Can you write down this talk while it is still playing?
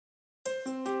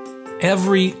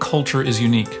every culture is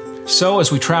unique. So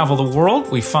as we travel the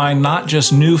world, we find not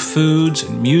just new foods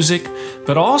and music,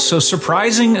 but also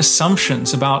surprising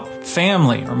assumptions about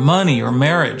family or money or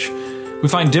marriage. We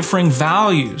find differing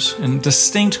values and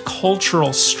distinct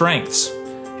cultural strengths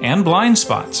and blind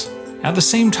spots. At the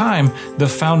same time, the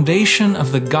foundation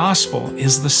of the gospel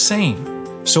is the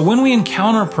same. So when we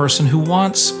encounter a person who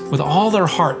wants with all their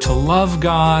heart to love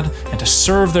God and to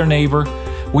serve their neighbor,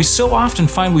 we so often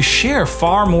find we share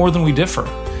far more than we differ.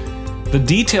 The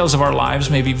details of our lives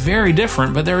may be very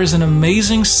different, but there is an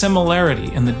amazing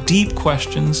similarity in the deep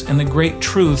questions and the great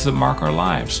truths that mark our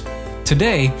lives.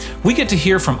 Today, we get to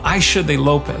hear from Aisha de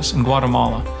Lopez in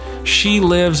Guatemala. She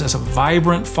lives as a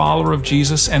vibrant follower of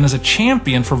Jesus and as a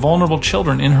champion for vulnerable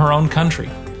children in her own country.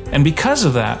 And because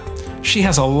of that, she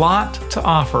has a lot to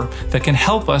offer that can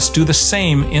help us do the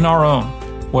same in our own,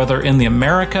 whether in the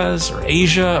Americas or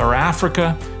Asia or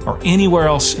Africa or anywhere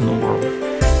else in the world.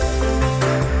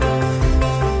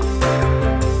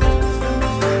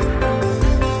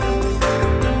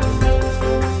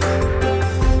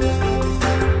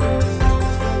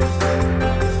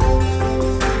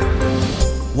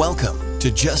 Welcome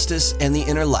to Justice and the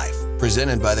Inner Life,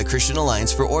 presented by the Christian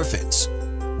Alliance for Orphans.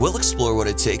 We'll explore what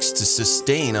it takes to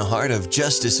sustain a heart of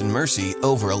justice and mercy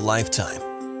over a lifetime.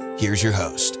 Here's your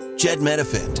host, Jed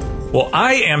Medefind. Well,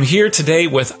 I am here today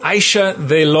with Aisha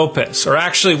de Lopez, or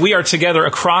actually we are together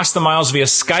across the miles via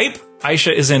Skype.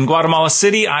 Aisha is in Guatemala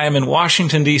City. I am in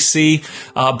Washington, D.C.,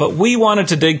 but we wanted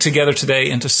to dig together today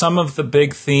into some of the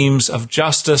big themes of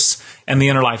justice and the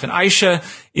inner life. And Aisha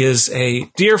is a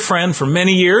dear friend for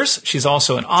many years. She's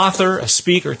also an author, a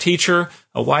speaker, teacher,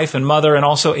 a wife and mother, and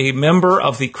also a member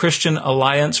of the Christian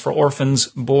Alliance for Orphans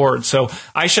board. So,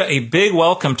 Aisha, a big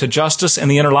welcome to Justice and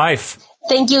the Inner Life.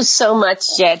 Thank you so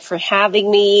much, Jed, for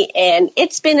having me. And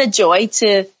it's been a joy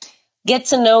to get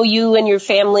to know you and your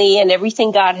family and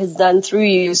everything God has done through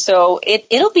you. So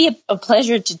it'll be a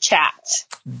pleasure to chat.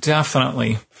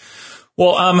 Definitely.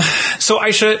 Well, so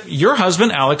Aisha, your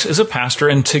husband, Alex, is a pastor,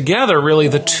 and together, really,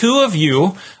 the two of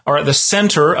you are at the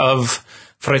center of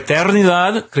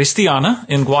Fraternidad Cristiana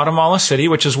in Guatemala City,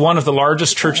 which is one of the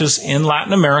largest churches in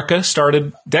Latin America,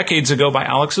 started decades ago by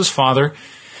Alex's father.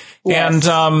 Yes.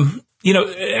 And,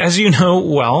 as you know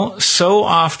well, so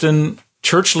often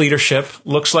church leadership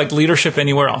looks like leadership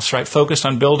anywhere else, right? Focused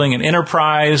on building an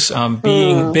enterprise,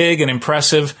 being big and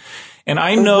impressive. And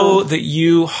I know that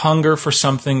you hunger for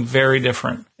something very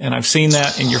different. And I've seen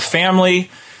that in your family,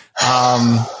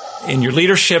 in your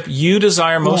leadership. You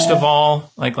desire most of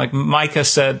all, like Micah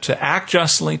said, to act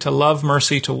justly, to love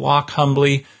mercy, to walk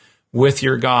humbly with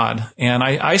your God. And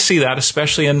I see that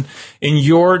especially in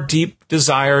your deep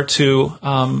desire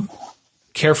to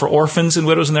care for orphans and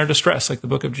widows in their distress, like the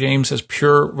book of James says,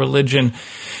 pure religion.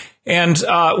 And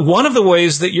one of the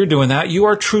ways that you're doing that, you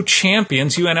are true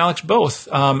champions, you and Alex both,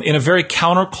 in a very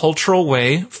countercultural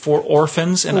way for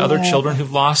orphans and other children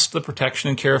who've lost the protection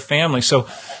and care of family. So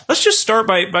let's just start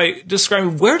by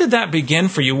describing, where did that begin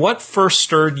for you? What first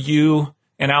stirred you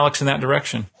and Alex in that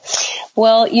direction?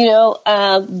 Well,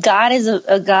 God is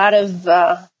a God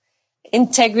of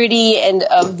integrity and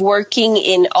of working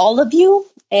in all of you.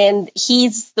 And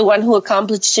he's the one who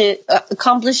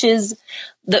accomplishes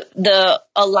the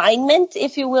alignment,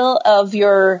 if you will, of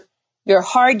your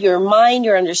heart, your mind,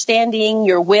 your understanding,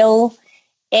 your will,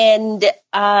 and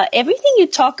everything you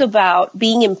talk about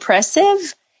being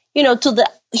impressive. To the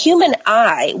human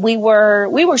eye, we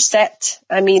were set.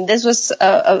 I mean, this was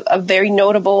a very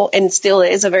notable, and still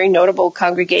is a very notable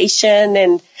congregation,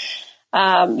 and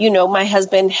my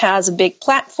husband has a big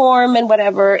platform and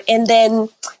whatever, and then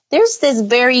there's this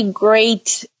very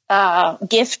great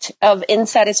gift of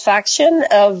insatisfaction,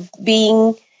 of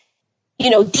being,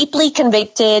 deeply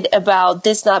convicted about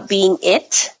this not being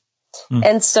it.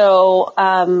 And so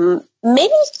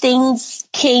many things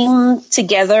came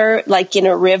together like in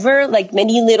a river, like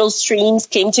many little streams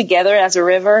came together as a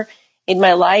river in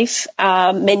my life.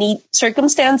 Many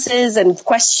circumstances and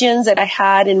questions that I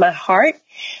had in my heart.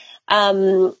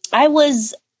 And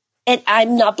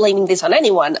I'm not blaming this on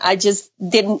anyone. I just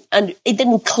it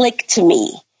didn't click to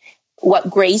me what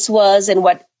grace was and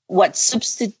what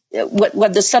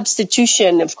the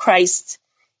substitution of Christ,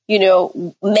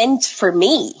 meant for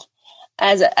me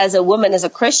as a woman, as a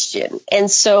Christian. And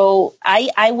so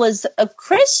I was a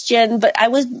Christian, but I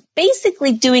was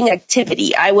basically doing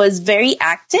activity. I was very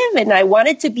active and I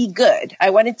wanted to be good.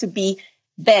 I wanted to be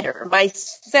better.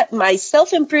 My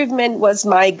self-improvement was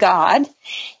my God.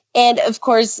 And of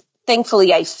course,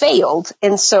 thankfully I failed.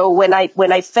 And so when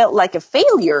I felt like a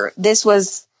failure, this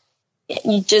was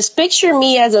you just picture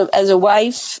me as a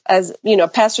wife, as,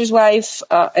 pastor's wife,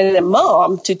 and a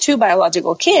mom to two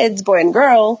biological kids, boy and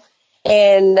girl.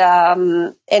 And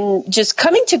just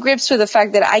coming to grips with the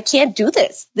fact that I can't do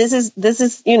this. This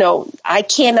is, I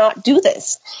cannot do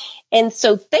this. And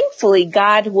so thankfully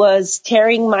God was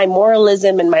tearing my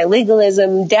moralism and my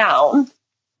legalism down.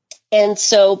 And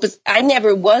so, but I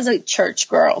never was a church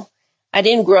girl. I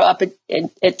didn't grow up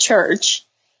at church.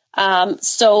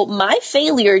 So my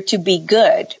failure to be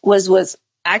good was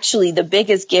actually the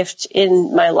biggest gift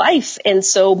in my life. And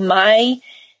so my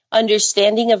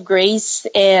understanding of grace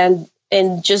and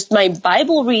just my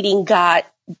Bible reading got,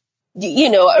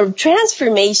 a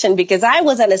transformation, because I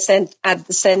was at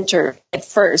the center at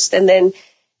first, and then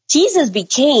Jesus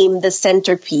became the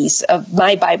centerpiece of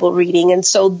my Bible reading. And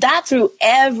so that threw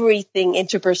everything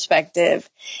into perspective.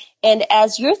 And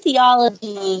as your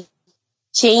theology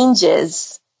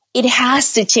changes, it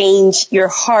has to change your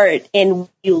heart and what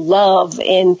you love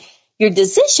and your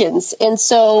decisions. And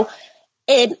so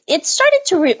it started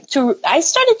I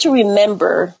started to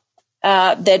remember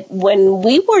that when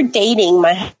we were dating,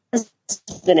 my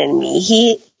husband and me,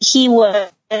 he was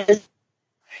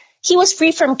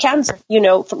free from cancer,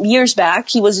 from years back.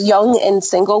 He was young and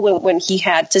single when he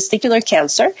had testicular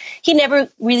cancer. He never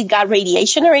really got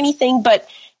radiation or anything, but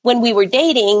when we were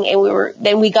dating and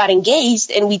then we got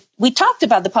engaged, and we talked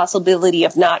about the possibility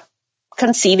of not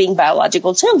conceiving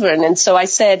biological children. And so I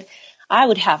said, I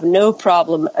would have no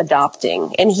problem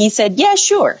adopting. And he said, yeah,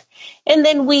 sure. And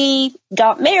then we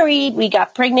got married. We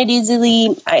got pregnant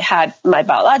easily. I had my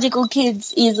biological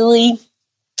kids easily.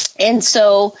 And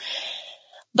so,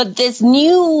 but this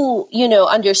new,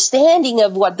 understanding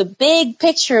of what the big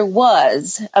picture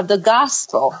was of the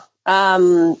gospel,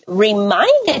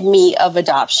 reminded me of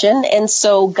adoption. And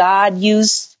so God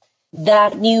used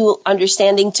that new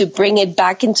understanding to bring it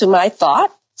back into my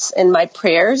thoughts and my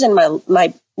prayers and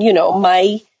my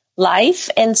life.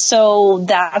 And so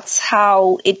that's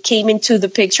how it came into the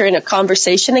picture in a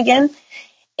conversation again.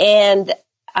 And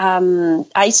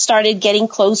I started getting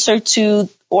closer to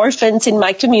orphans in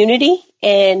my community,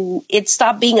 and it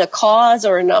stopped being a cause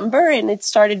or a number, and it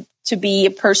started to be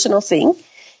a personal thing,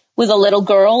 with a little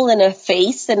girl and a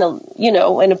face and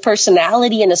and a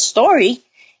personality and a story.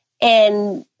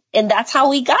 And that's how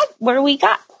we got where we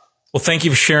got. Well, thank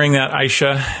you for sharing that,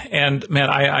 Aisha. And man,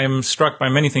 I am struck by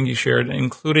many things you shared,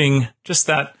 including just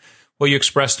that, what you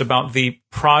expressed about the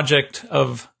project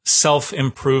of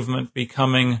self-improvement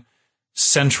becoming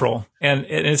central. And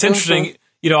it's interesting,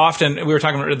 often we were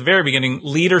talking about at the very beginning,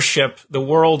 leadership, the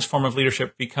world's form of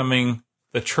leadership becoming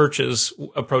the church's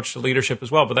approach to leadership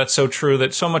as well. But that's so true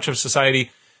that so much of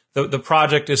society, the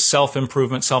project is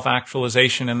self-improvement,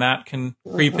 self-actualization, and that can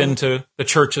creep into the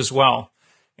church as well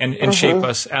and shape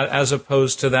us, as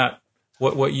opposed to that,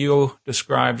 what you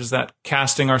described as that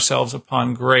casting ourselves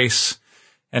upon grace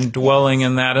and dwelling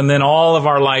in that, and then all of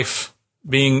our life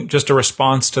being just a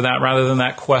response to that rather than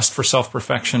that quest for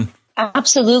self-perfection.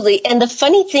 Absolutely. And the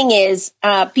funny thing is,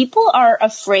 people are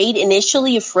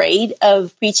initially afraid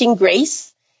of preaching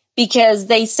grace, because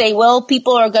they say, well,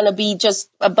 people are going to be just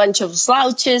a bunch of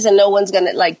slouches and everyone's going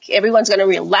to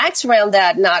relax around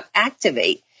that, not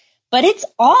activate. But it's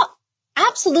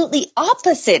absolutely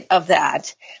opposite of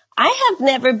that. I have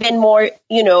never been more,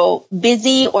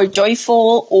 busy or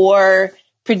joyful or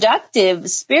productive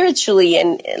spiritually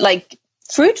and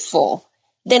fruitful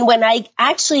than when I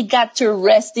actually got to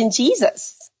rest in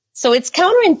Jesus. So it's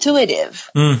counterintuitive,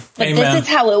 but amen. This is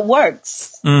how it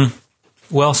works.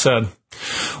 Well said.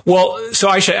 Well, so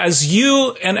Aisha, as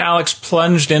you and Alex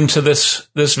plunged into this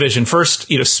vision,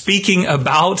 first, speaking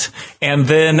about and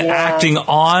then acting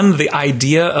on the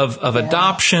idea of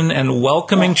adoption and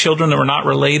welcoming children that were not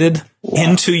related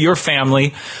into your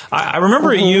family. I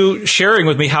remember you sharing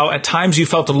with me how at times you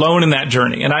felt alone in that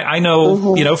journey. And I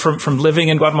know, from living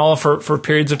in Guatemala for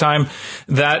periods of time,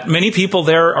 that many people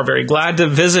there are very glad to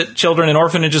visit children in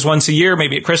orphanages once a year,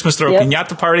 maybe at Christmas through a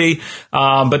piñata party.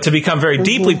 But to become very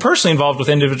deeply personally involved with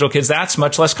individual kids, that's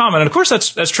much less common. And of course,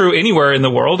 that's true anywhere in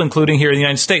the world, including here in the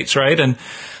United States, right? And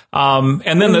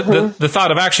then the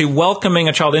thought of actually welcoming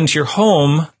a child into your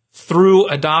home through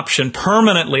adoption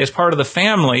permanently as part of the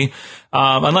family,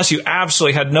 unless you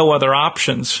absolutely had no other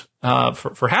options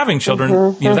for having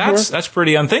children, that's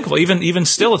pretty unthinkable. Even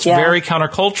still, it's very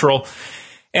countercultural.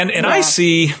 And I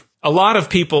see a lot of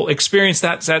people experience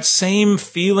that same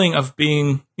feeling of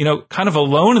being, kind of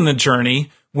alone in the journey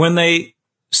when they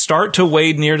start to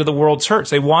wade near to the world's hurts.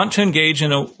 They want to engage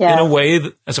in a way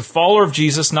that, as a follower of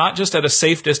Jesus, not just at a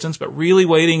safe distance, but really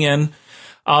wading in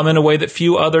a way that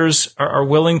few others are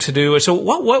willing to do. So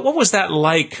what was that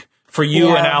like for you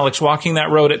and Alex walking that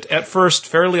road at first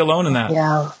fairly alone in that.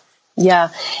 Yeah. Yeah.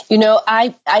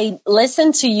 I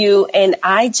listen to you and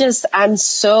I'm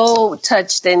so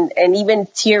touched and even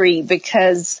teary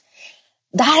because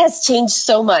that has changed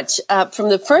so much from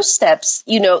the first steps.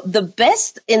 The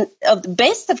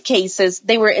best of cases,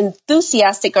 they were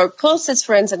enthusiastic. Our closest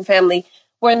friends and family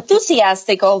were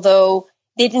enthusiastic, although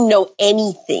they didn't know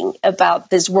anything about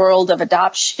this world of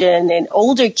adoption and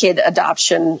older kid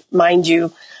adoption, mind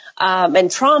you. And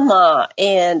trauma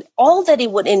and all that it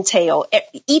would entail.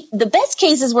 The best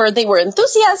cases were they were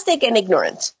enthusiastic and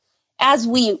ignorant, as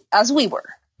we were.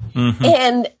 Mm-hmm.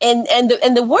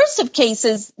 And the worst of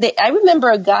cases, I remember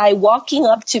a guy walking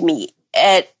up to me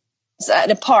at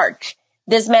a park.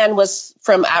 This man was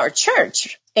from our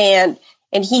church, and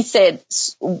he said,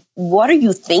 "What are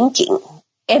you thinking?"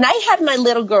 And I had my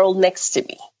little girl next to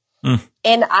me,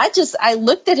 and I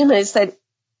looked at him and I said,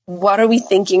 "What are we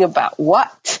thinking about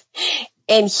what?"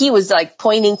 And he was like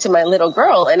pointing to my little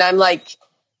girl. And I'm like,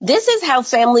 this is how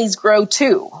families grow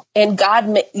too. And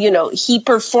God, he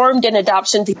performed an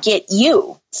adoption to get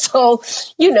you. So,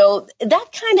 that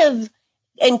kind of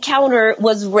encounter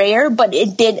was rare, but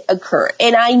it did occur.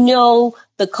 And I know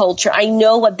the culture. I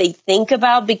know what they think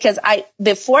about because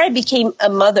before I became a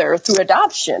mother through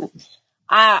adoption,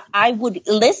 I would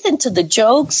listen to the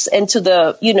jokes and to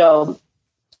the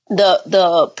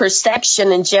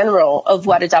perception in general of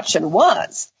what adoption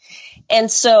was. And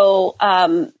so,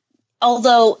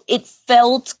 although it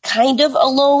felt kind of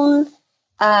alone,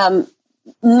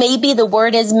 maybe the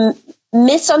word is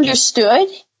misunderstood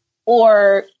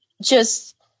or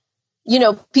just,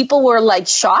 people were like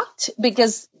shocked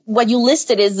because what you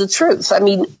listed is the truth. I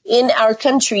mean, in our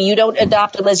country, you don't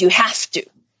adopt unless you have to.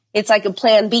 It's like a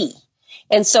plan B.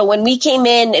 And so when we came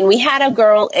in and we had a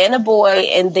girl and a boy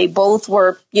and they both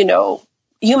were,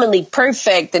 humanly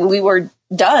perfect and we were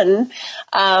done,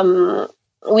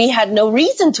 we had no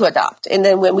reason to adopt. And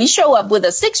then when we show up with a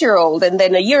 6-year-old and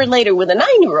then a year later with a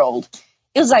 9-year-old,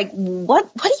 it was like, what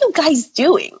are you guys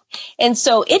doing? And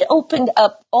so it opened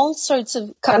up all sorts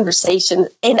of conversations.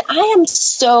 And I am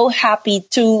so happy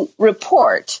to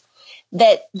report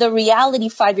that the reality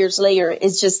 5 years later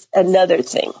is just another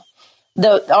thing.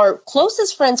 Our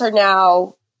closest friends are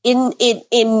now in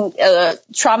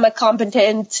trauma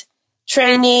competent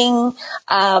training.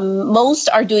 Most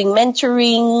are doing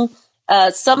mentoring.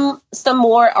 Some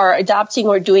more are adopting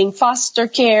or doing foster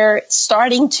care,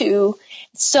 starting to.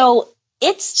 So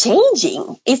it's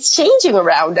changing. It's changing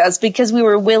around us because we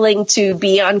were willing to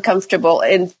be uncomfortable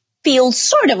and feel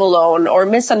sort of alone or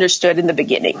misunderstood in the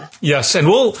beginning. Yes, and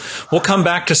we'll come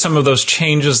back to some of those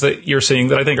changes that you're seeing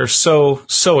that I think are so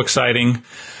exciting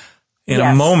in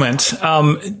a moment.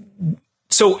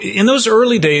 So in those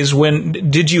early days,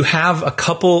 did you have a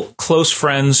couple close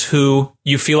friends who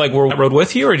you feel like were on that road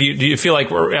with you, or do you feel like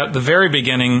we're at the very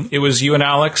beginning, it was you and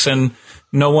Alex and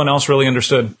no one else really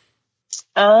understood?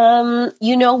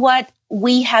 You know what?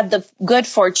 We had the good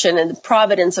fortune and the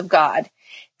providence of God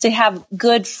to have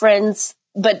good friends,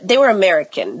 but they were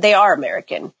American. They are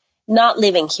American, not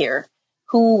living here,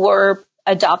 who were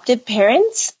adoptive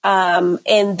parents,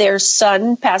 and their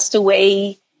son passed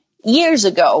away years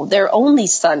ago. Their only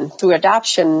son through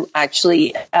adoption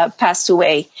actually passed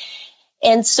away.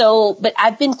 And so, but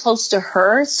I've been close to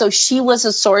her. So she was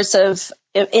a source of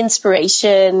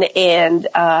inspiration and,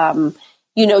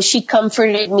 she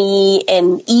comforted me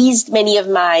and eased many of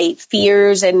my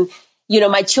fears. And,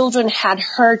 my children had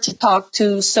her to talk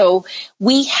to. So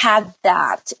we had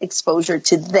that exposure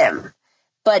to them.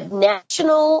 But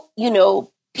national,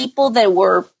 people that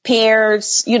were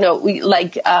pairs, I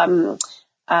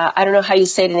don't know how you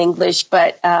say it in English,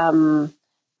 but the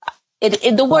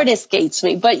word escapes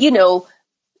me. But,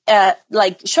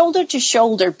 like shoulder to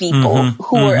shoulder people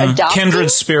who were adopting.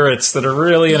 Kindred spirits that are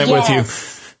really in it with you.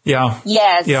 Yeah.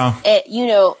 Yes. Yeah.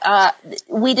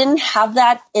 We didn't have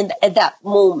that at that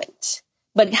moment,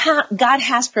 but God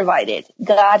has provided.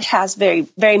 God has very,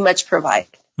 very much provided.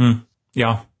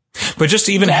 Yeah. But just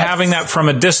even having that from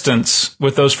a distance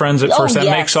with those friends at first, that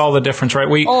makes all the difference, right?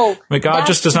 God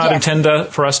just does not intend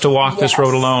for us to walk this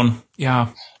road alone. Yeah.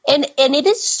 And it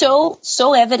is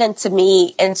so evident to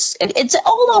me, and it's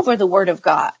all over the Word of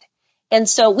God. And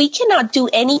so we cannot do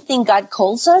anything God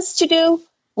calls us to do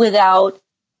without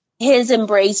His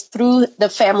embrace through the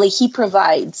family He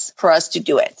provides for us to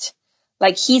do it.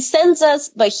 Like He sends us,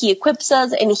 but He equips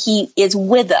us, and He is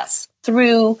with us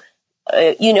through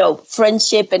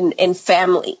friendship and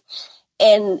family.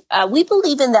 And we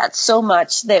believe in that so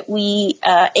much that we,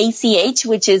 ACH,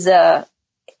 which is a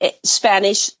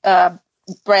Spanish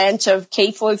branch of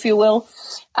CAFO, if you will,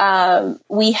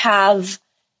 we have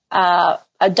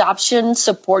adoption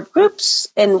support groups,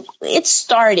 and it's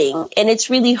starting, and it's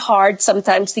really hard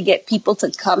sometimes to get people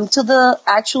to come to the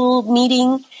actual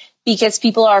meeting because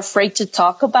people are afraid to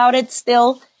talk about it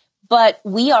still. But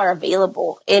we are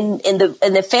available in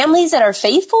the families that are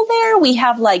faithful there. We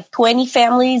have like 20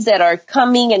 families that are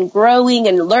coming and growing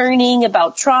and learning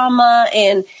about trauma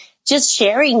and just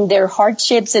sharing their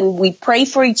hardships. And we pray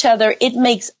for each other. It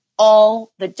makes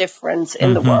all the difference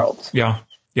in the world. Yeah.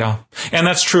 Yeah. And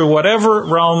that's true. Whatever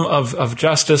realm of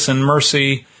justice and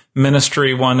mercy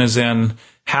ministry one is in,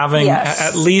 having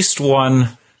at least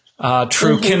one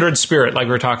true kindred spirit, like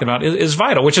we were talking about, is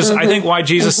vital, which is, I think, why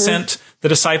Jesus sent the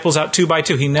disciples out 2 by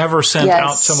 2. He never sent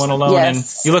out someone alone.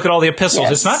 And you look at all the epistles.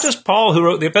 It's not just Paul who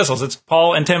wrote the epistles. It's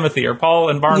Paul and Timothy, or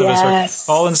Paul and Barnabas,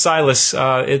 or Paul and Silas.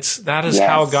 That is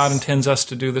how God intends us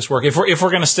to do this work. If we're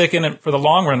going to stick in it for the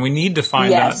long run, we need to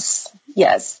find that.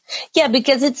 Yes. Yeah,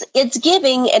 because it's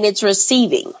giving and it's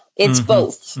receiving. It's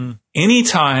both.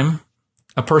 Anytime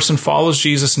a person follows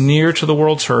Jesus near to the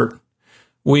world's hurt,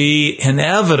 we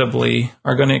inevitably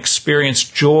are going to experience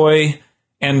joy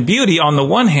and beauty on the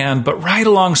one hand, but right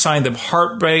alongside them,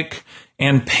 heartbreak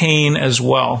and pain as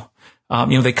well.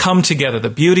 They come together, the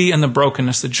beauty and the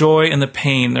brokenness, the joy and the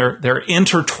pain, they're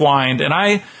intertwined. And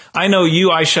I know you,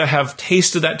 Aisha, have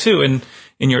tasted that too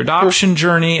in your adoption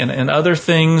journey and other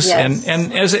things.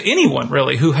 And as anyone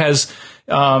really who has,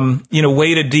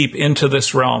 waded deep into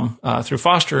this realm, through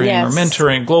fostering or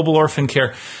mentoring, global orphan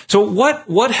care. So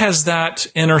what has that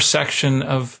intersection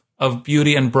of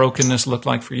beauty and brokenness looked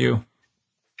like for you?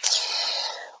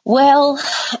 Well,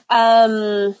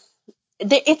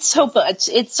 it's so much.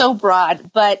 It's so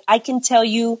broad, but I can tell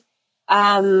you,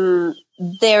 there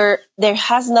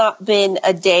has not been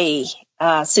a day,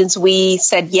 since we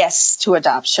said yes to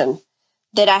adoption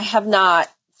that I have not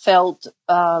felt,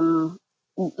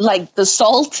 like the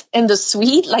salt and the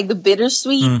sweet, like the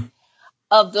bittersweet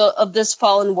of this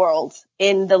fallen world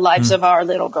in the lives of our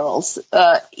little girls.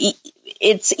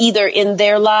 It's either in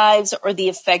their lives or the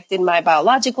effect in my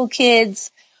biological kids,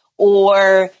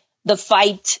 or the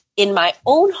fight in my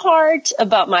own heart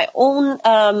about my own,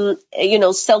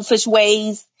 selfish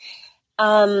ways.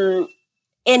 And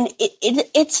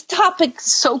it's a topic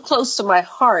so close to my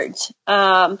heart.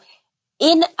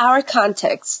 In our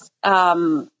context,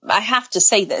 I have to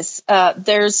say this,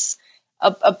 there's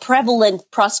a prevalent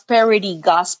prosperity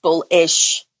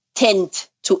gospel-ish tint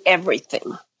to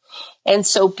everything. And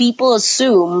so people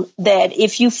assume that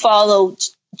if you follow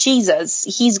Jesus,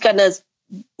 he's going to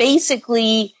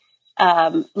basically,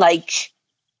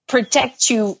 protect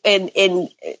you and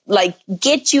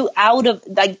get you out of,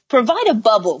 provide a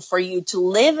bubble for you to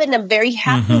live in a very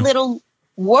happy little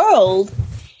world.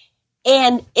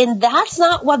 And that's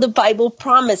not what the Bible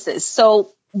promises.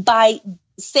 So by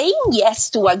saying yes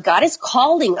to what God is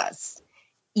calling us,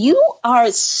 you are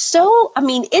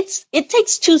it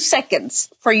takes 2 seconds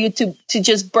for you to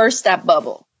just burst that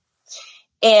bubble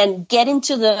and get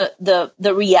into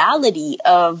the reality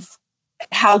of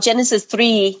how Genesis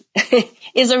 3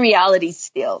 is a reality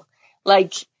still.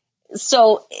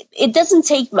 So it doesn't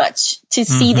take much to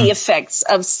see the effects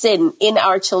of sin in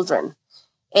our children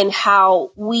and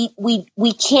how we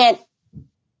can't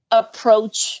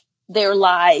approach their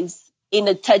lives in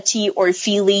a touchy or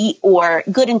feely or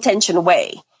good intention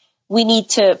way. We need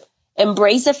to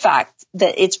embrace the fact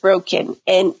that it's broken,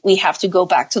 and we have to go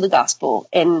back to the gospel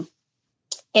and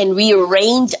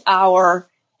rearrange our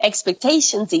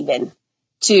expectations even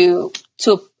to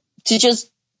just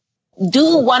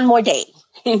do one more day.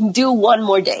 Do one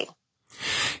more day.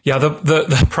 Yeah,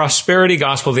 the prosperity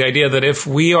gospel, the idea that if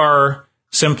we are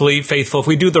simply faithful, if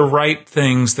we do the right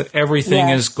things, that everything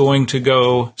is going to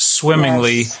go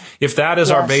swimmingly. If that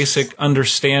is our basic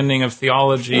understanding of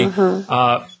theology,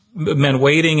 men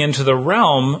wading into the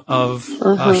realm of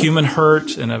human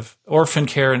hurt and of orphan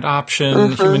care and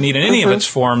adoption, human need in any of its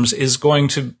forms, is going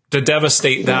to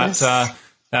devastate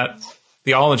that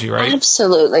theology, right?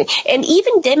 Absolutely. And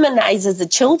even demonizes the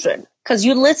children, because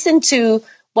you listen to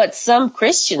what some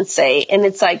Christians say, and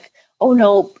it's like, oh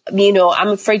no, I'm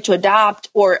afraid to adopt.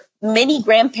 Or many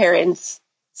grandparents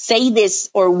say this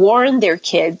or warn their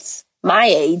kids, my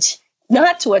age,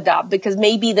 not to adopt because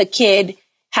maybe the kid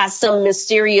has some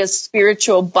mysterious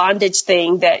spiritual bondage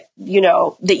thing that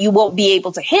you won't be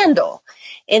able to handle.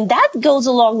 And that goes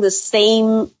along the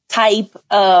same type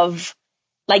of,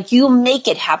 you make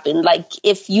it happen.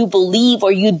 If you believe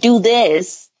or you do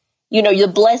this, your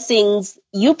blessings,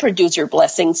 you produce your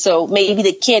blessings. So maybe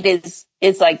the kid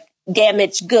is like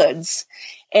damaged goods.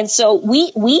 And so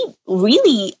we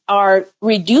really are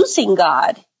reducing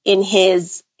God in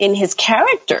his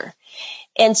character.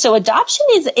 And so adoption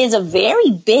is a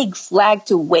very big flag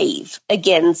to wave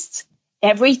against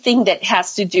everything that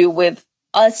has to do with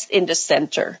us in the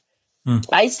center.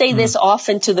 I say this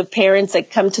often to the parents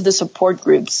that come to the support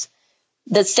groups.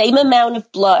 The same amount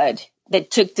of blood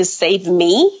that took to save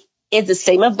me is the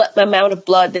same amount of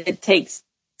blood that it takes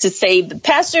to save the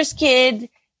pastor's kid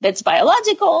that's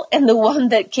biological and the one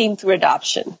that came through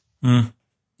adoption.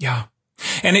 Yeah.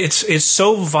 And it's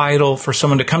so vital for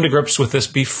someone to come to grips with this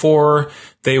before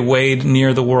they wade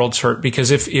near the world's hurt. Because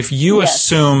if you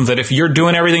assume that if you're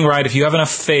doing everything right, if you have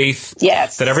enough faith,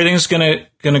 that everything's gonna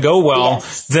go well,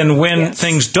 then when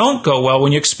things don't go well,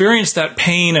 when you experience that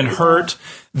pain and hurt,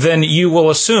 then you will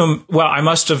assume, well, I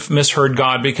must have misheard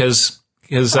God because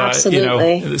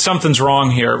something's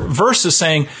wrong here, versus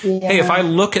saying, hey, if I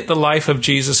look at the life of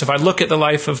Jesus, if I look at the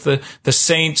life of the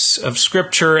saints of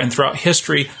Scripture and throughout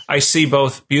history, I see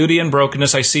both beauty and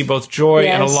brokenness. I see both joy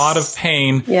and a lot of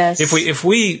pain. If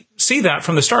we see that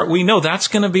from the start, we know that's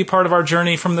going to be part of our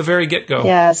journey from the very get-go.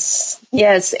 Yes.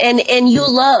 And you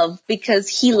love because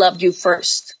he loved you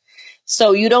first.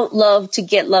 So you don't love to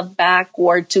get love back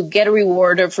or to get a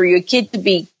reward or for your kid to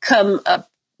become a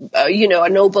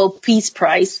Nobel Peace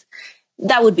Prize.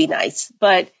 That would be nice.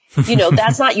 But,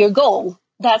 that's not your goal.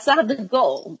 That's not the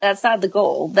goal.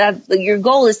 Your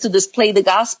goal is to display the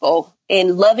gospel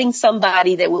and loving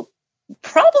somebody that will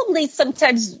probably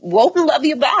sometimes won't love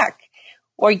you back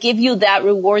or give you that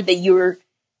reward that you're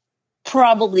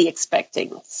probably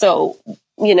expecting. So,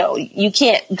 you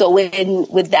can't go in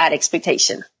with that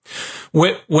expectation.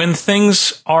 When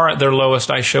things are at their lowest,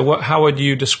 Aisha, how would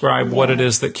you describe what it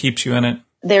is that keeps you in it?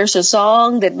 There's a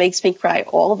song that makes me cry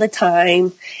all the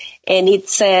time, and it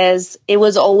says, "It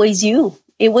was always you.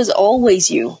 It was always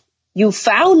you. You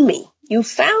found me. You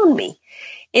found me."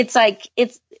 It's like,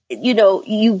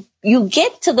 you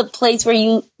get to the place where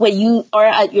you are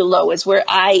at your lowest, where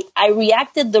I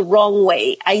reacted the wrong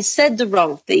way. I said the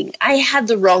wrong thing. I had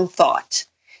the wrong thought.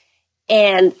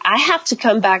 And I have to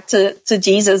come back to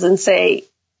Jesus and say,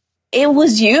 it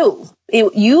was you.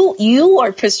 You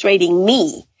are persuading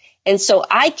me. And so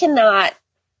I cannot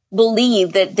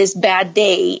believe that this bad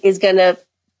day is going to,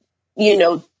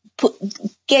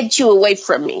 get you away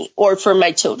from me or from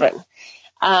my children.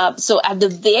 So at the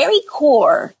very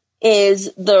core is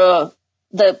the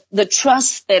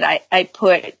trust that I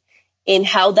put in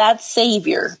how that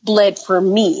Savior bled for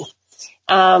me.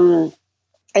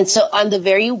 And so on the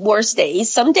very worst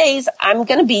days, some days I'm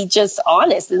going to be just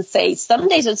honest and say some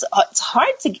days it's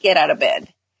hard to get out of bed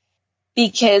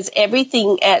because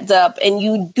everything adds up and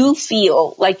you do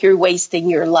feel like you're wasting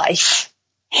your life.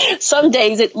 Some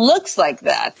days it looks like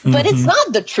that, but it's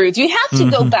not the truth. You have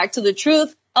to go back to the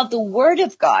truth of the Word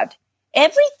of God.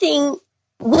 Everything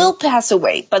will pass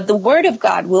away, but the Word of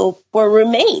God will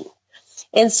remain.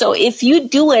 And so if you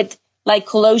do it like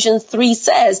Colossians 3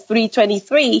 says,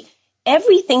 3:23,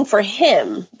 everything for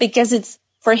him, because it's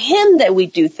for him that we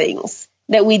do things,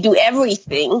 that we do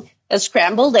everything, a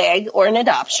scrambled egg or an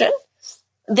adoption,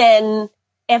 then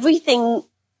everything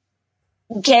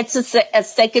gets a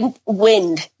second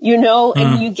wind,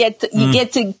 and you get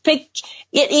to pick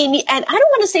it in. And I don't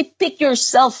want to say pick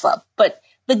yourself up, but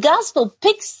the gospel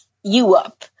picks you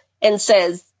up and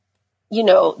says,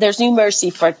 there's new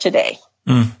mercy for today.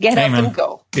 Get up and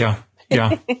go. Yeah.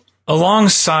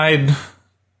 Alongside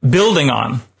building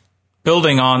on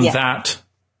that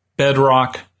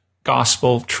bedrock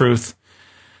gospel truth,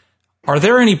 are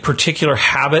there any particular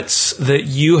habits that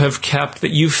you have kept that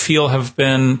you feel have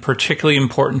been particularly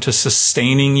important to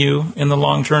sustaining you in the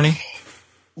long journey?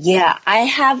 Yeah, I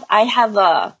have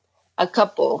a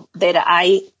couple that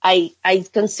I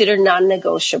consider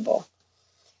non-negotiable.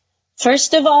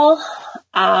 First of all,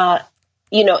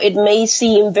 it may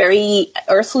seem very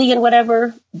earthly and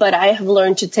whatever, but I have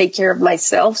learned to take care of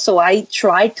myself. So I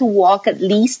try to walk at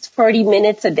least 30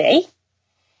 minutes a day.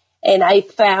 And I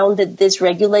found that this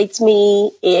regulates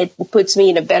me. It puts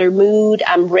me in a better mood.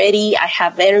 I'm ready. I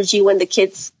have energy when the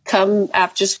kids come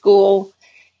after school.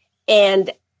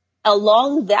 And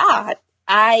along that,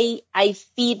 I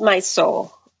feed my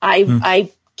soul.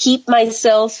 I keep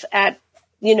myself at,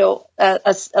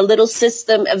 a little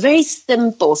system, a very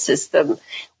simple system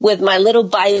with my little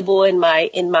Bible in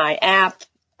my app,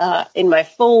 in my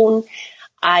phone.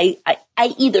 I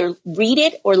either read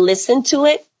it or listen to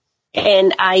it.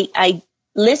 And I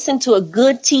listen to a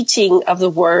good teaching of the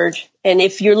word. And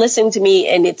if you're listening to me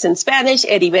and it's in Spanish,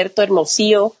 Heriberto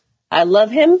Hermosillo, I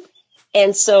love him.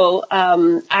 And so,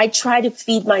 I try to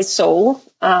feed my soul.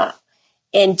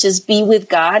 and just be with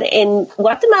God. And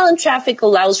Guatemalan traffic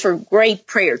allows for great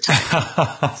prayer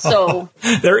time. So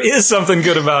there is something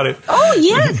good about it. Oh,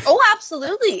 yes. Oh,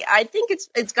 absolutely. I think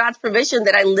it's God's provision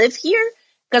that I live here,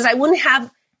 because I wouldn't have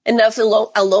enough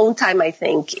alone time, I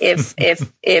think,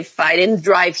 if I didn't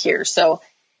drive here. So,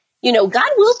 God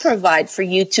will provide for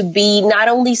you to be not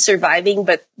only surviving,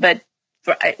 but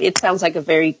it sounds like a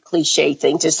very cliche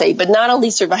thing to say, but not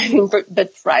only surviving,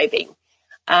 but thriving.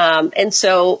 And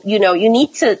so, you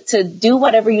need to do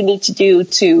whatever you need to do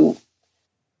to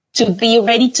be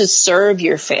ready to serve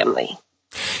your family.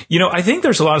 I think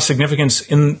there's a lot of significance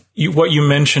in what you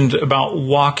mentioned about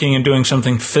walking and doing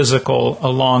something physical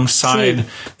alongside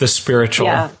the spiritual.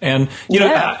 Yeah. And,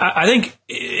 I think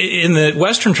in the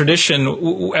Western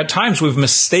tradition, at times we've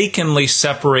mistakenly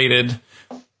separated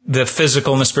the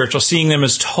physical and the spiritual, seeing them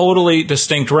as totally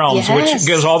distinct realms, which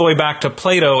goes all the way back to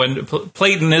Plato. And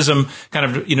Platonism kind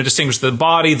of, distinguished the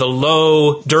body, the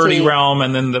low, dirty realm,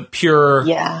 and then the pure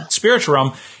spiritual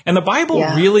realm. And the Bible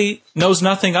really knows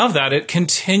nothing of that. It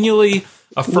continually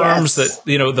affirms that,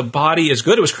 the body is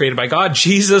good. It was created by God.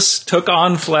 Jesus took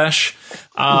on flesh.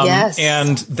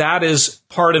 And that is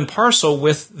part and parcel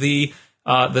with the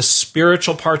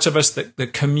spiritual parts of us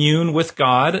that commune with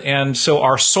God. And so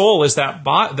our soul is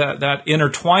that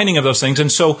intertwining of those things.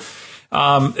 And so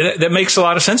that makes a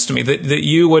lot of sense to me, that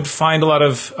you would find a lot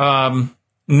of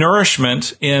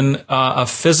nourishment in a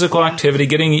physical activity,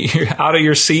 getting out of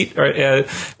your seat, or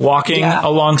walking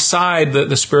alongside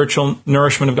the spiritual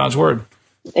nourishment of God's Word.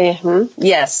 Mm-hmm.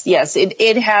 Yes.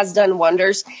 It has done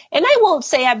wonders. And I won't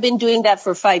say I've been doing that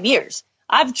for 5 years.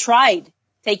 I've tried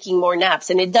taking more naps,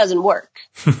 and it doesn't work.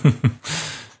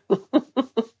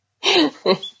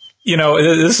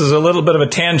 This is a little bit of a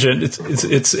tangent.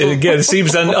 It's again, it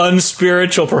seems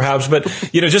unspiritual perhaps, but,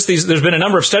 there's been a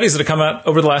number of studies that have come out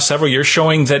over the last several years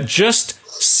showing that just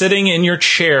sitting in your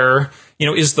chair,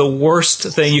 is the worst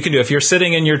thing you can do. If you're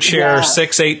sitting in your chair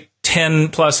 6, 8, 10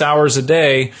 plus hours a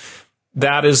day,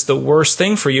 that is the worst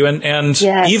thing for you. And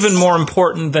even more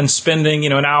important than spending,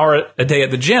 an hour a day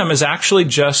at the gym is actually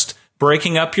just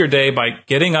breaking up your day by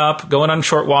getting up, going on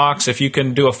short walks. If you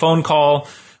can do a phone call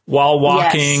while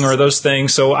walking or those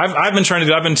things. So I've been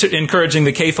encouraging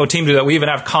the CAFO team to do that. We even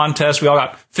have contests. We all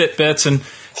got Fitbits. And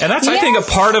that's, I think, a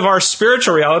part of our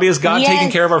spiritual reality is God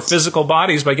taking care of our physical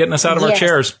bodies by getting us out of our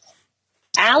chairs.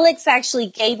 Alex actually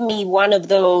gave me one of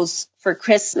those for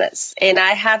Christmas. And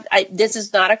this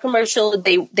is not a commercial.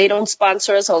 They don't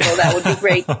sponsor us, although that would be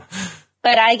great.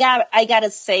 But I gotta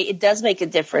say, it does make a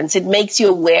difference. It makes you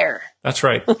aware. That's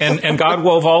right. And God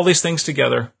wove all these things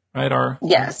together, right? Our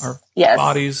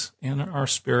bodies and our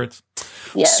spirits.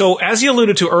 Yes. So as you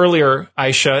alluded to earlier,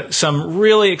 Aisha, some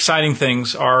really exciting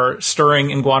things are stirring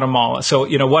in Guatemala. So,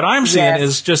 what I'm seeing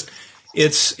is just,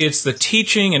 it's the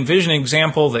teaching and vision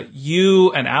example that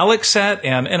you and Alex set,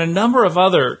 and a number of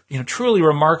other, truly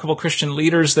remarkable Christian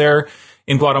leaders there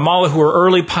in Guatemala who are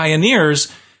early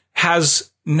pioneers, has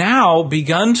now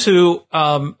begun to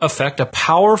affect a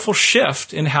powerful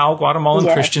shift in how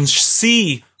Guatemalan Christians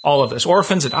see all of this.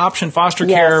 Orphans, adoption, foster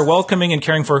care, welcoming and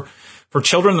caring for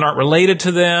children that aren't related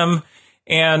to them.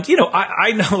 And,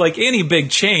 I know, like any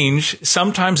big change,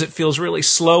 sometimes it feels really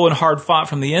slow and hard fought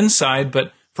from the inside,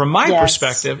 but from my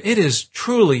perspective, it is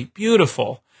truly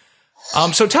beautiful.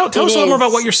 So tell us a little more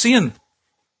about what you're seeing.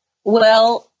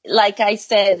 Well, like I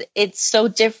said, it's so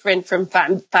different from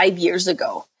 5 years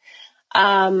ago.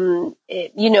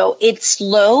 It's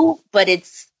slow, but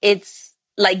it's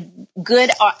like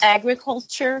good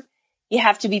agriculture. You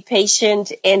have to be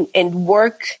patient and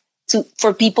work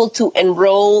for people to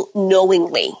enroll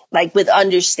knowingly, like with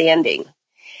understanding.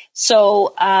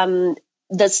 So,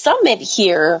 the summit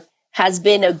here has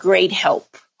been a great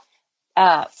help,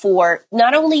 for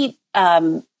not only,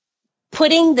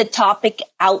 putting the topic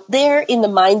out there in the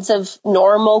minds of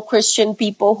normal Christian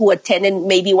people who attend and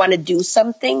maybe want to do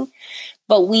something,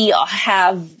 but we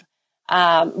have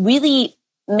really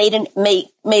made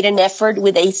an effort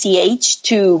with ACH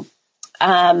to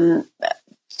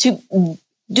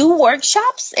do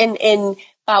workshops. And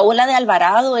Paola de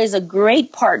Alvarado is a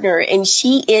great partner, and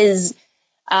she is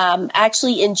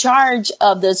actually in charge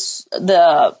of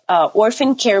the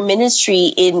orphan care ministry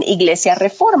in Iglesia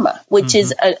Reforma, which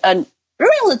is a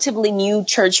relatively new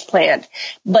church plant.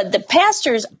 But the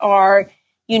pastors are,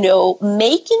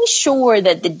 making sure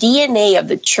that the DNA of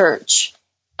the church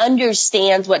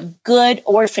understands what good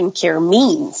orphan care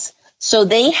means. So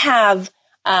they have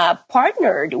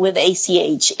partnered with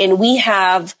ACH, and we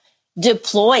have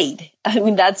deployed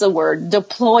Paola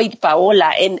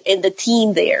and the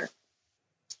team there.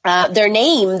 Their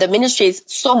name, the ministry is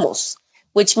Somos,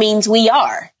 which means we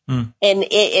are. And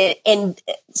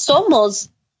it's almost,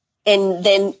 and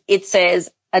then it says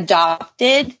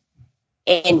adopted,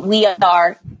 and we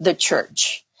are the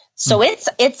church. So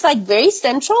it's like very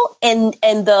central, and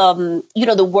the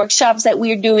the workshops that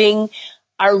we're doing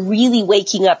are really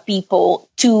waking up people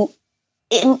to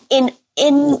in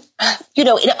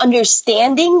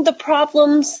understanding the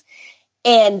problems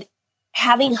and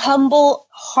having humble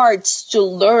hearts to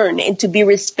learn and to be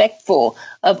respectful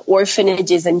of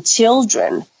orphanages and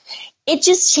children. It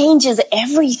just changes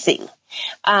everything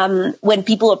when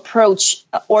people approach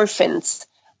orphans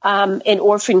and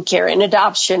orphan care and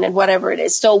adoption and whatever it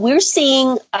is. So we're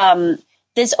seeing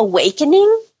this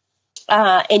awakening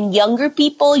in younger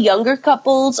people, younger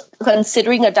couples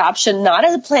considering adoption not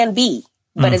as a plan B,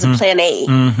 but as a plan A,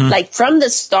 like from the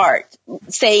start,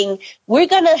 saying we're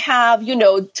going to have,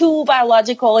 2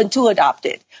 biological and 2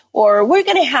 adopted, or we're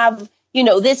going to have,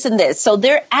 this and this. So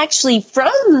they're actually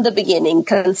from the beginning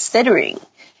considering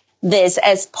this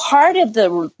as part of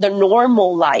the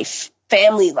normal life,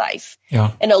 family life.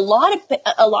 Yeah. And a lot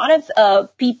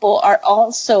of people are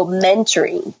also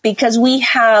mentoring, because we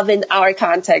have, in our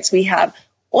context, we have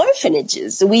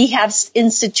orphanages, we have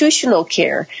institutional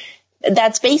care.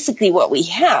 That's basically what we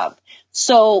have.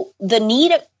 So the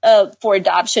need for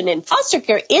adoption and foster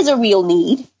care is a real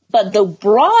need, but the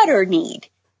broader need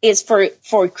is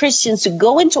for Christians to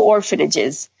go into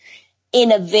orphanages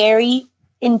in a very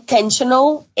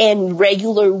intentional and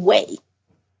regular way.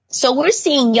 So we're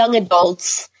seeing young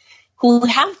adults who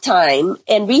have time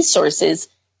and resources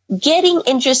getting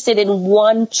interested in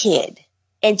one kid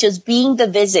and just being the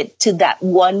visit to that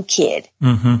one kid,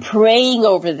 praying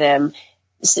over them,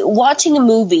 watching a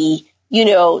movie,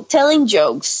 telling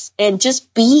jokes, and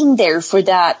just being there for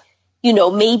that,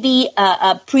 maybe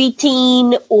a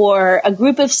preteen or a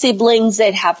group of siblings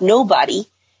that have nobody.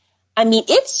 I mean,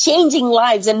 it's changing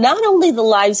lives, and not only the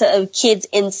lives of kids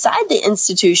inside the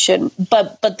institution,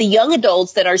 but the young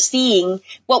adults that are seeing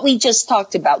what we just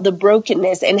talked about, the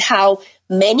brokenness, and how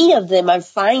many of them are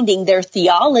finding their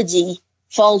theology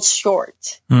falls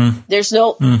short. There's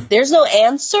no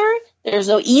answer. There's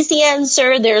no easy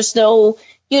answer. There's no,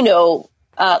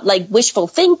 like wishful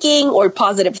thinking or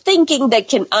positive thinking that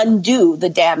can undo the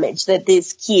damage that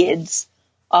these kids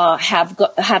have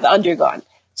undergone.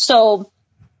 So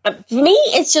for me,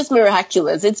 it's just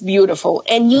miraculous. It's beautiful.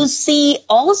 And you see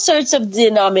all sorts of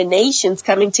denominations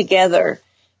coming together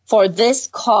for this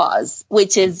cause,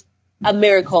 which is a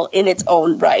miracle in its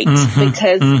own right,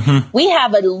 because we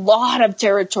have a lot of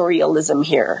territorialism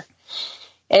here.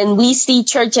 And we see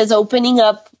churches opening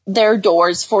up their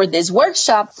doors for this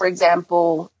workshop, for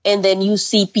example, and then you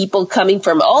see people coming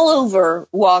from all over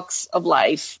walks of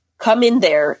life come in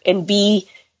there and be,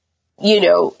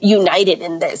 united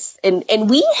in this. And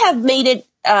we have made it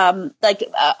like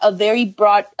a very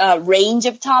broad range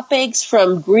of topics,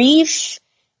 from grief,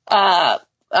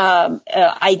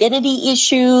 identity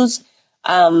issues,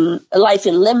 life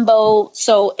in limbo.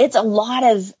 So it's a lot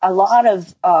of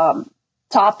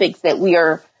topics that we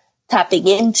are tapping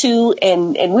into,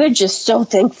 and we're just so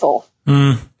thankful.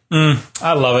 I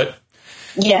love it.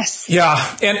 Yes. Yeah.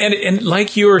 And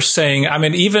like you were saying, I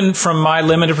mean, even from my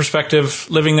limited perspective,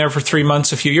 living there for 3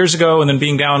 months a few years ago, and then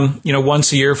being down,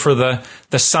 once a year for the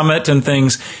summit and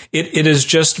things, it has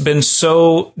just been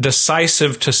so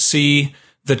decisive to see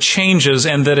the changes,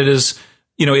 and that it is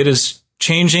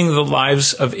changing the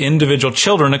lives of individual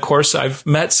children. Of course, I've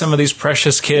met some of these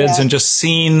precious kids and just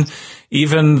seen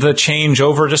even the change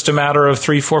over just a matter of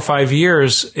 3, 4, 5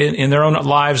 years in their own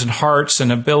lives and hearts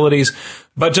and abilities.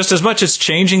 But just as much, it's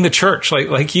changing the church.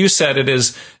 Like you said, it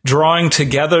is drawing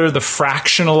together the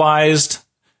fractionalized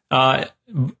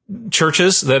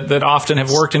churches that often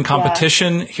have worked in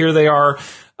competition. Yeah. Here they are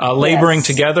laboring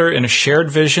together in a shared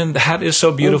vision. That is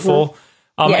so beautiful.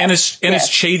 And it's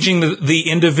changing the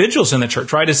individuals in the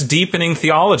church, right? It's deepening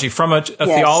theology from a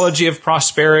theology of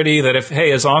prosperity, that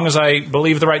as long as I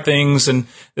believe the right things and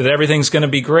that everything's going to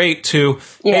be great, to,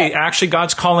 hey, actually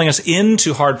God's calling us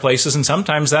into hard places. And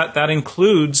sometimes that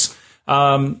includes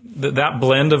that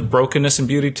blend of brokenness and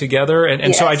beauty together.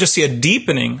 And so I just see a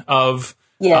deepening of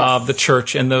the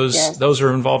church, and those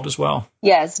are involved as well.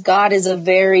 Yes, God is a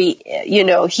very,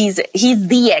 he's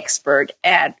the expert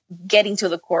at getting to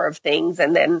the core of things,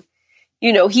 and then,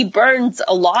 he burns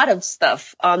a lot of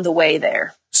stuff on the way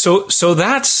there. So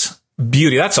that's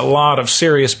beauty. That's a lot of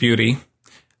serious beauty.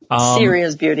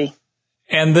 Serious beauty.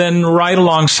 And then right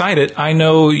alongside it, I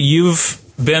know you've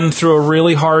been through a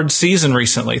really hard season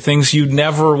recently, things you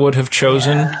never would have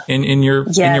chosen in your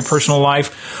personal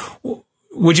life.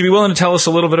 Would you be willing to tell us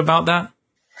a little bit about that?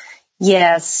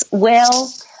 Yes.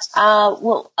 Well,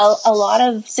 a lot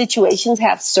of situations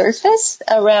have surfaced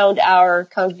around our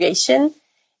congregation.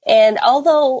 And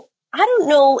although I don't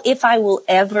know if I will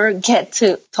ever get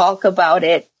to talk about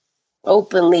it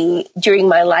openly during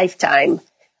my lifetime,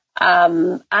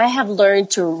 I have learned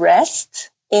to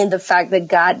rest in the fact that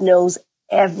God knows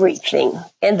everything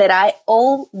and that I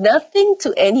owe nothing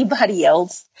to anybody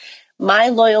else. My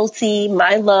loyalty,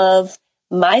 my love,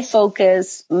 my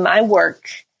focus, my work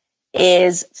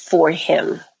is for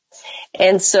Him.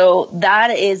 And so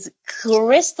that is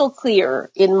crystal clear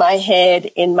in my head,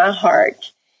 in my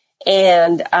heart.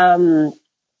 And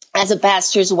as a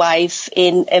pastor's wife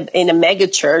in a mega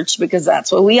church, because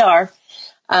that's what we are,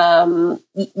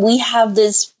 we have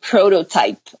this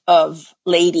prototype of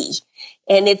lady.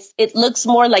 And it looks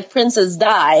more like Princess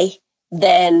Di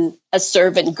than a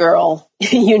servant girl,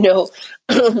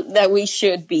 that we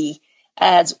should be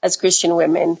as Christian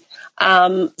women.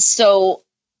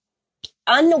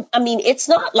 It's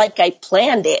not like I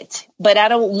planned it, but I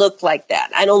don't look like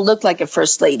that. I don't look like a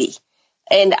first lady.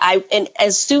 And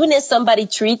as soon as somebody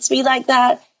treats me like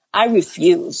that, I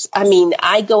refuse.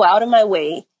 I go out of my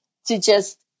way to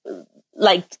just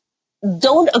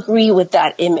don't agree with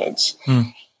that image.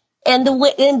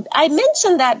 And I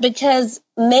mention that because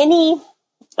many,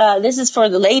 this is for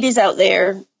the ladies out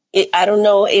there. I don't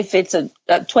know if it's a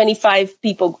 25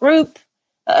 people group,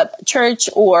 church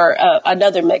or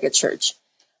another mega church.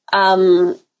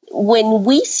 When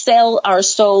we sell our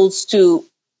souls to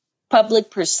public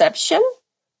perception,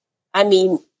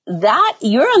 that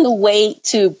you're on the way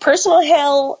to personal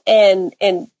hell and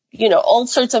all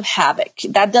sorts of havoc.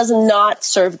 That does not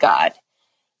serve God.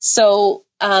 So,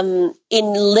 in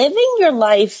living your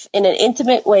life in an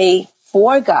intimate way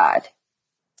for God,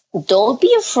 don't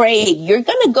be afraid. You're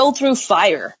going to go through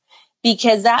fire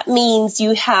because that means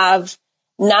you have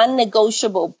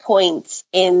non-negotiable points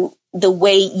in the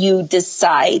way you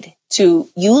decide to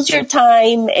use your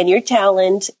time and your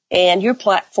talent and your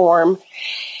platform.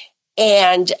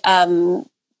 And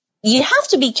you have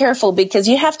to be careful because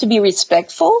you have to be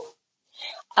respectful.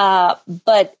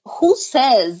 But who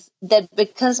says that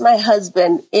because my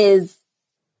husband is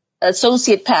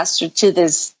associate pastor to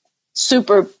this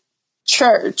super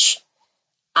church,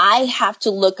 I have to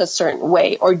look a certain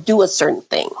way or do a certain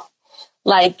thing?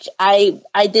 Like I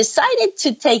decided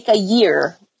to take a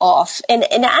year off and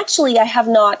actually I have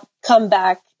not come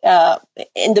back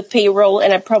in the payroll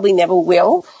and I probably never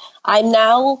will. I'm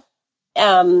now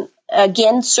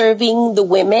again serving the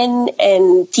women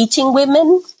and teaching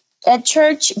women at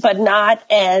church, but not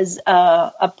as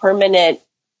a permanent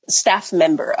staff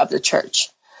member of the church.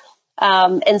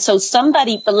 And so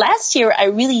but last year I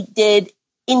really did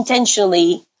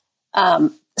intentionally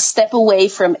step away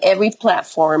from every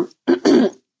platform.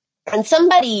 And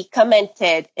somebody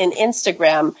commented in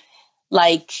Instagram,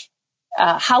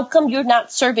 how come you're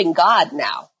not serving God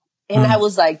now? And I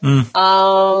was like,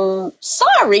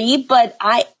 sorry, but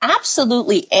I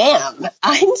absolutely am.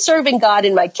 I'm serving God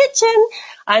in my kitchen.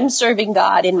 I'm serving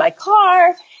God in my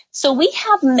car. So we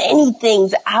have many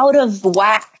things out of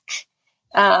whack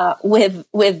with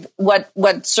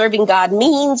what serving God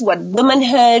means, what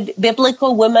womanhood,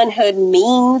 biblical womanhood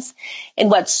means,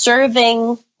 and what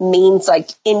serving means,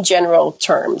 in general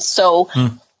terms. So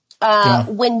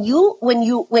when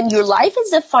your life is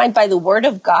defined by the Word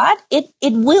of God,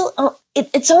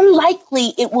 it's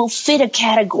unlikely it will fit a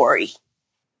category,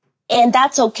 and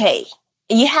that's okay.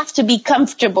 You have to be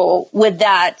comfortable with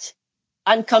that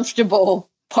uncomfortable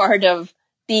part of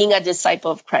being a disciple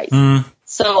of Christ.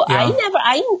 So I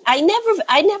never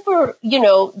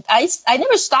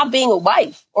stopped being a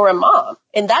wife or a mom,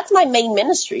 and that's my main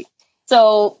ministry.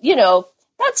 So,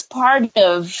 that's part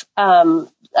of a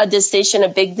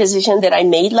big decision that I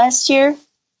made last year.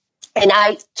 And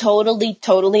I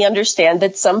totally understand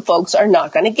that some folks are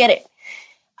not going to get it.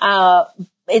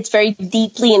 It's very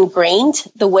deeply ingrained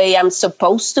the way I'm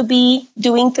supposed to be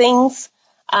doing things.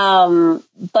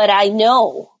 But I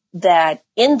know that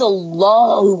in the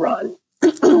long run,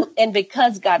 and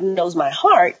because God knows my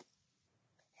heart,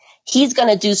 He's going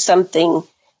to do something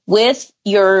with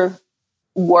your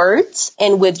words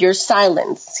and with your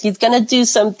silence. He's going to do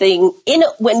something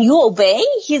when you obey.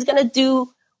 He's going to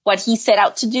do what He set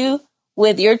out to do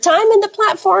with your time in the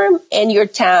platform and your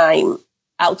time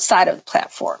outside of the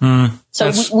platform.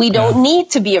 So we don't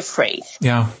need to be afraid.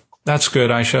 Yeah, that's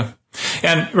good, Aisha.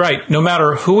 And right, no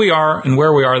matter who we are and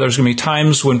where we are, there's going to be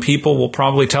times when people will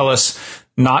probably tell us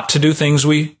not to do things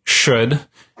we should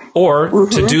or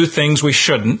to do things we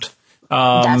shouldn't.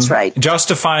 That's right.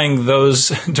 Justifying those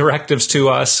directives to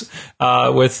us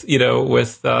with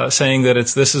saying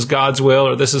that this is God's will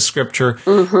or this is Scripture.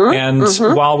 And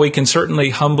while we can certainly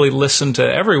humbly listen to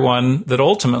everyone, that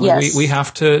ultimately we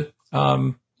have to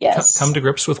come to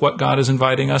grips with what God is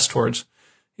inviting us towards.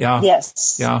 Yeah.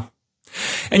 Yes. Yeah.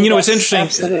 And, it's interesting.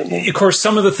 Absolutely. Of course,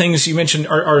 some of the things you mentioned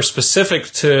are specific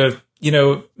to,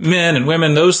 men and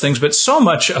women, those things, but so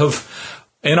much of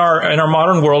in our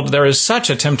modern world, there is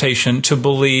such a temptation to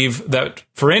believe that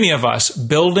for any of us,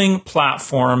 building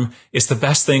platform is the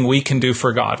best thing we can do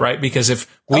for God, right? Because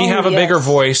if we have a bigger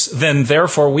voice, then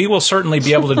therefore we will certainly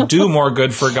be able to do more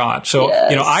good for God. So,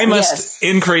 I must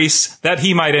increase that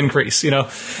He might increase, and, we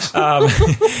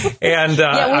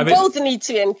both need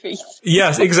to increase.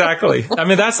 Yes, exactly. I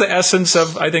mean, that's the essence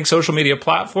of, I think, social media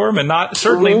platform, and not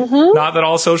that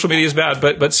all social media is bad,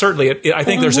 but certainly I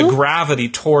think there's a gravity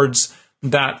towards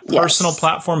that personal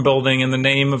platform building in the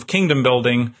name of kingdom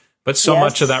building, but so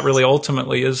much of that really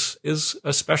ultimately is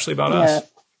especially about us.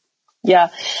 Yeah.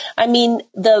 I mean,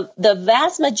 the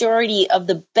vast majority of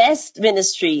the best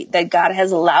ministry that God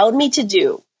has allowed me to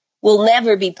do will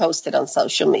never be posted on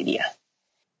social media.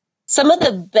 Some of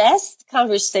the best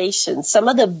conversations, some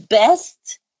of the best,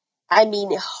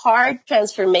 hard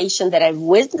transformation that I've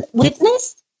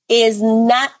witnessed is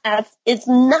not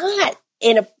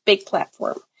in a big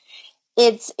platform.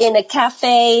 It's in a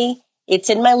cafe, it's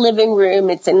in my living room,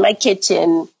 it's in my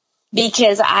kitchen,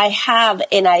 because I have,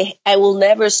 and I will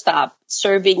never stop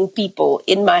serving people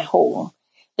in my home.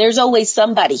 There's always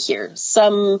somebody here,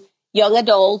 some young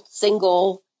adult,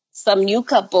 single, some new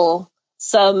couple,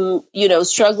 some,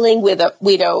 struggling with a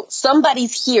widow.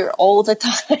 Somebody's here all the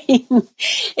time.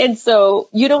 And so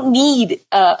you don't need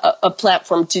a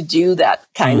platform to do that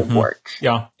kind of work.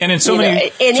 Yeah. And in so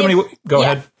many, go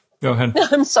ahead. Go ahead.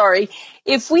 I'm sorry.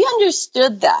 If we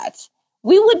understood that,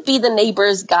 we would be the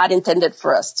neighbors God intended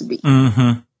for us to be.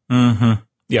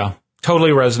 Yeah,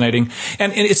 totally resonating.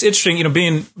 And it's interesting,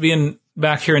 being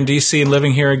back here in DC and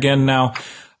living here again now.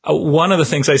 One of the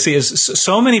things I see is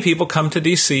so many people come to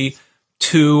DC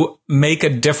to make a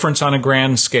difference on a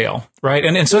grand scale, right?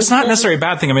 And so it's not necessarily a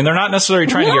bad thing. I mean, they're not necessarily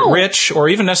trying to get rich or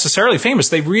even necessarily famous.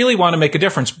 They really want to make a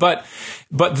difference. But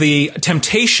the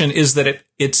temptation is that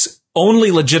it's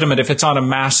only legitimate if it's on a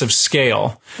massive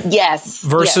scale. Yes.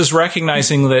 Versus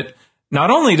recognizing that not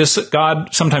only does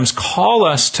God sometimes call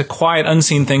us to quiet,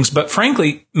 unseen things, but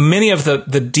frankly, many of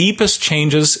the deepest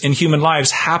changes in human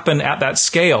lives happen at that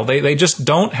scale. They just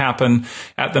don't happen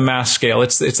at the mass scale.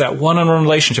 It's that one-on-one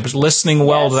relationship. It's listening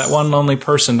well to that one lonely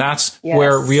person. That's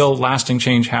where real lasting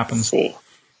change happens.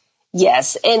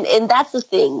 Yes. And that's the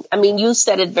thing. I mean, you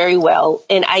said it very well.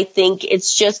 And I think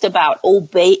it's just about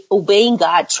obeying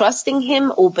God, trusting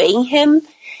Him, obeying Him,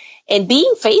 and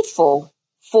being faithful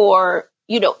for,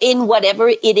 in whatever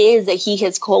it is that He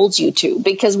has called you to,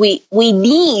 because we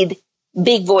need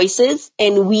big voices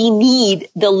and we need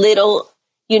the little,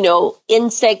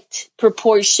 insect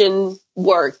proportion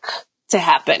work to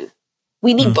happen.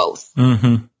 We need both.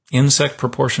 Insect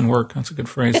proportion work. That's a good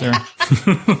phrase there.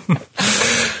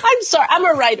 I'm sorry. I'm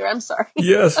a writer. I'm sorry.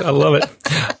 Yes, I love it.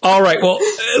 All right. Well,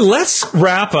 let's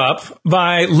wrap up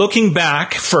by looking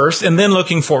back first and then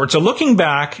looking forward. So looking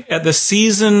back at the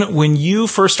season when you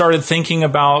first started thinking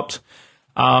about,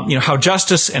 how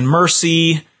justice and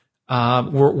mercy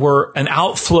were an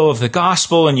outflow of the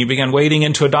gospel and you began wading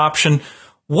into adoption,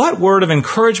 what word of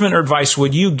encouragement or advice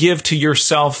would you give to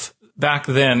yourself back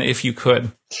then if you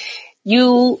could?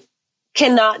 You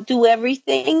cannot do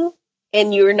everything,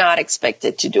 and you're not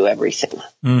expected to do everything.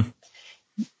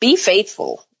 Be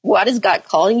faithful. What is God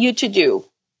calling you to do?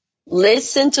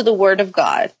 Listen to the word of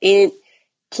God.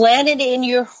 Plant it in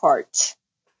your heart.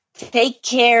 Take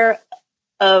care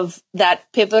of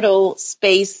that pivotal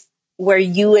space where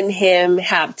you and Him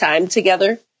have time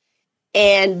together,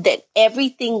 and that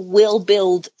everything will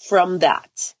build from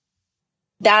that.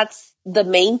 That's the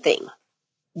main thing.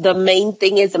 The main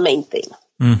thing is the main thing.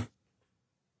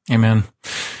 Amen.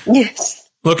 Yes.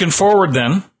 Looking forward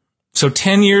then. So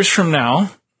 10 years from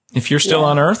now, if you're still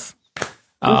on earth,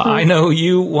 I know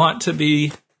you want to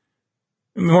be,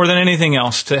 more than anything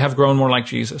else, to have grown more like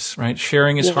Jesus, right?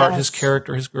 Sharing His heart, His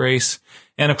character, His grace.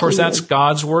 And of course, that's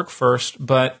God's work first,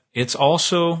 but it's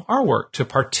also our work to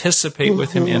participate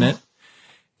with Him in it.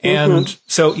 And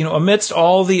so, amidst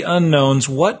all the unknowns,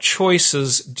 what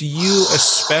choices do you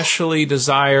especially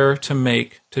desire to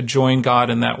make to join God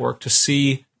in that work, to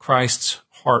see Christ's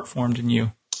heart formed in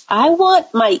you? I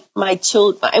want my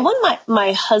children, I want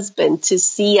my husband to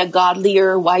see a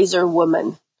godlier, wiser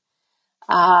woman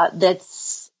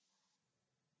that's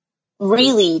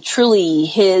really, truly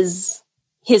his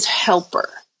helper.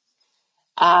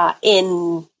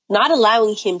 in not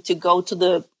allowing him to go to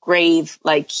the grave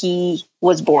like he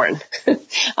was born.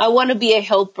 I want to be a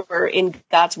helper in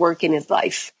God's work in his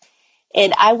life.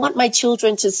 And I want my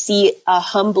children to see a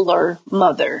humbler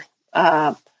mother,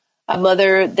 a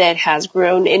mother that has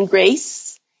grown in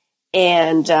grace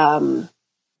and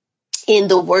in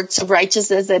the works of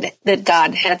righteousness that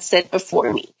God had set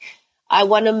before me. I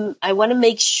want to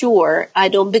make sure I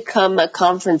don't become a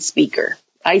conference speaker.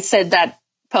 I said that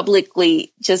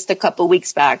publicly just a couple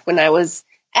weeks back when I was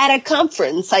at a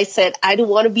conference. I said, I don't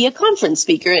want to be a conference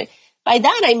speaker. By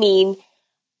that, I mean,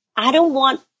 I don't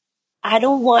want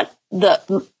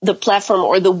the platform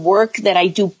or the work that I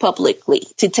do publicly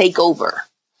to take over,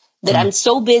 that I'm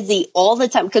so busy all the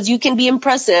time, because you can be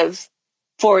impressive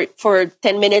for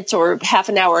 10 minutes or half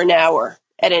an hour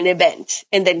at an event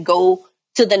and then go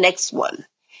to the next one.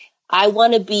 I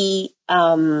want to be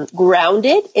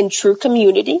grounded in true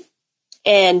community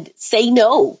and say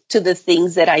no to the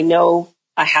things that I know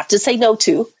I have to say no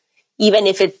to, even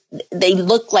if they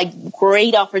look like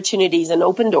great opportunities and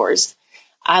open doors.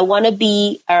 I want to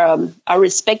be a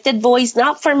respected voice,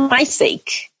 not for my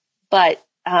sake, but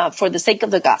for the sake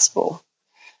of the gospel.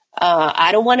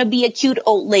 I don't want to be a cute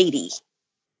old lady.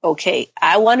 Okay.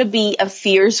 I want to be a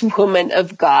fierce woman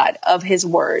of God, of his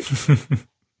word,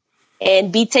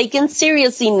 and be taken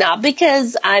seriously, not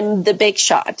because I'm the big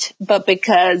shot, but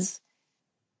because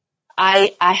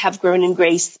I have grown in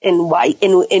grace and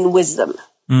in wisdom.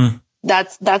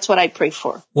 That's what I pray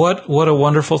for. What a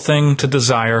wonderful thing to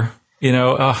desire.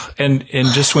 And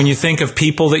just when you think of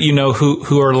people that you know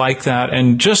who are like that,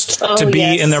 and just to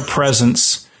be in their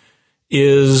presence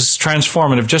is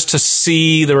transformative. Just to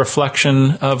see the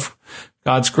reflection of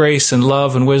God's grace and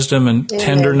love and wisdom and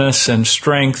tenderness and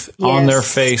strength on their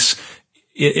face,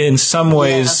 in some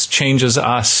ways changes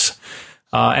us.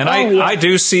 I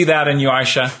do see that in you,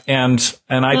 Aisha, and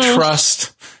I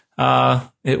trust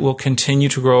it will continue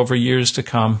to grow over years to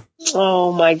come.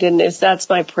 Oh my goodness, that's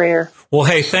my prayer. Well,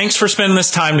 hey, thanks for spending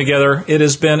this time together. It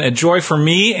has been a joy for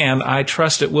me, and I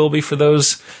trust it will be for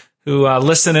those who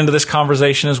listen into this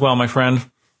conversation as well, my friend.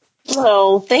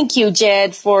 Oh, thank you,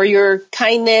 Jed, for your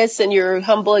kindness and your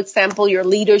humble example, your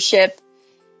leadership.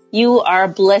 You are a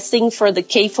blessing for the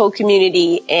CAFO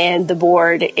community and the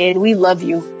board, and we love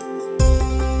you.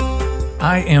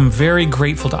 I am very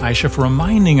grateful to Aisha for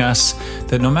reminding us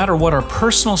that no matter what our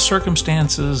personal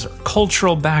circumstances, or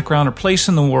cultural background, or place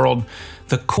in the world,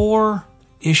 the core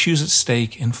issues at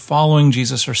stake in following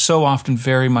Jesus are so often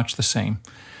very much the same.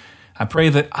 I pray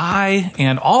that I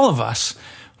and all of us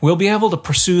will be able to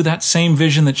pursue that same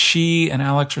vision that she and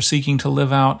Alex are seeking to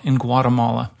live out in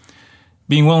Guatemala,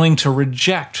 being willing to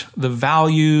reject the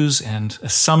values and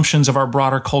assumptions of our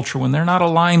broader culture when they're not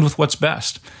aligned with what's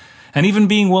best. And even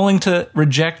being willing to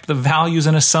reject the values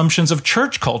and assumptions of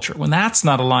church culture when that's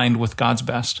not aligned with God's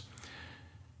best.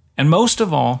 And most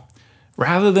of all,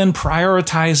 rather than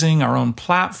prioritizing our own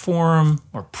platform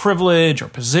or privilege or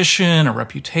position or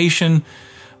reputation,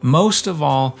 most of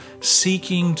all,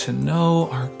 seeking to know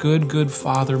our good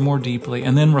Father more deeply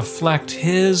and then reflect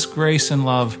his grace and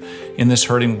love in this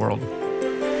hurting world.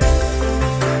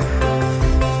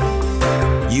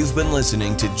 You've been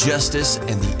listening to Justice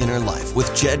and the Inner Life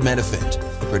with Jed Medefint,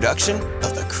 a production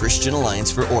of the Christian Alliance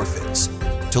for Orphans.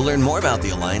 To learn more about the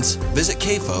Alliance, visit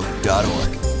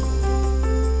cafo.org.